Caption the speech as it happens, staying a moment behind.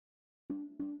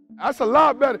That's a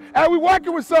lot better. Hey, we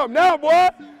working with something now, boy.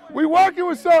 We working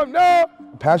with something now.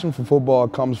 Passion for football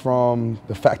comes from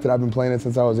the fact that I've been playing it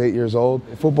since I was 8 years old.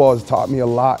 Football has taught me a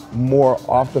lot more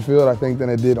off the field, I think, than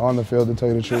it did on the field, to tell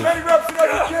you the truth.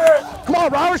 Come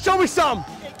on, Robert, show me some.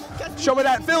 Show me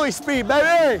that Philly speed,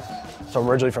 baby. So I'm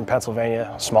originally from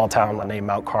Pennsylvania, a small town named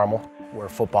Mount Carmel, where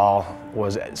football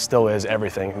still is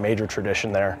everything, major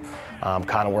tradition there.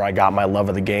 Kind of where I got my love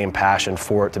of the game, passion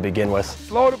for it to begin with.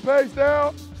 Slow the pace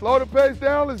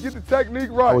down, let's get the technique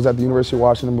right. I was at the University of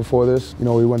Washington before this. You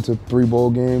know, we went to 3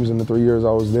 bowl games in the 3 years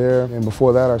I was there. And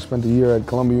before that, I spent a year at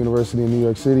Columbia University in New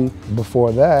York City.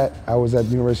 Before that, I was at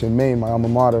the University of Maine, my alma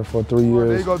mater, for 3 years.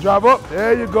 There you go, drive up,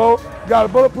 there you go. You gotta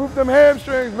bulletproof them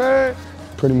hamstrings, man.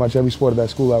 Pretty much every sport at that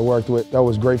school I worked with, that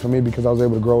was great for me because I was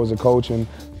able to grow as a coach. And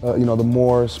you know, the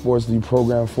more sports that you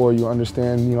program for, you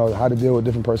understand, you know, how to deal with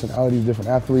different personalities, different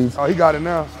athletes. Oh, he got it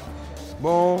now.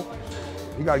 Boom.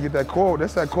 You gotta get that core.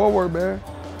 That's that core work, man.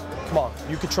 Come on,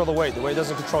 you control the weight. The weight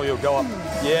doesn't control you. Go up.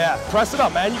 Yeah, press it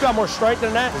up, man. You got more strength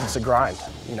than that. It's a grind.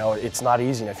 You know, it's not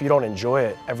easy. And if you don't enjoy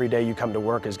it, every day you come to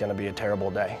work is going to be a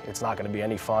terrible day. It's not going to be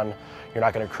any fun. You're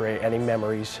not going to create any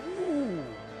memories. Ooh.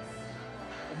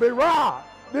 Big Rob.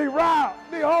 Big Rob.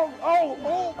 Big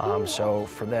oh. So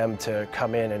for them to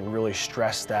come in and really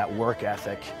stress that work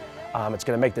ethic, it's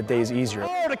going to make the days easier.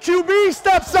 Oh, the QB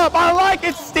steps up. I like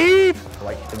it, Steve.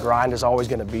 Like, the grind is always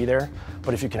going to be there,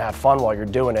 but if you can have fun while you're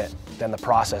doing it, then the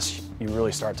process, you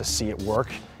really start to see it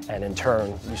work, and in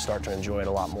turn, you start to enjoy it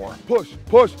a lot more. Push,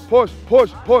 push, push,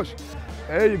 push, push.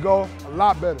 There you go, a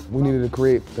lot better. We needed to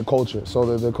create the culture.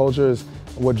 So the culture is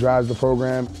what drives the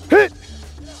program. Hit!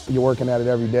 You're working at it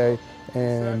every day,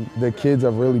 and the kids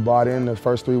have really bought in the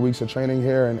first 3 weeks of training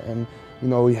here, and you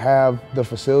know, we have the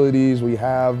facilities, we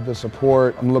have the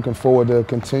support. I'm looking forward to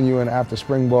continuing after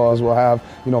spring ball, as we'll have,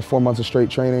 you know, 4 months of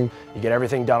straight training. You get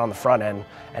everything done on the front end,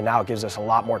 and now it gives us a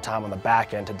lot more time on the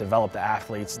back end to develop the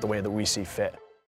athletes the way that we see fit.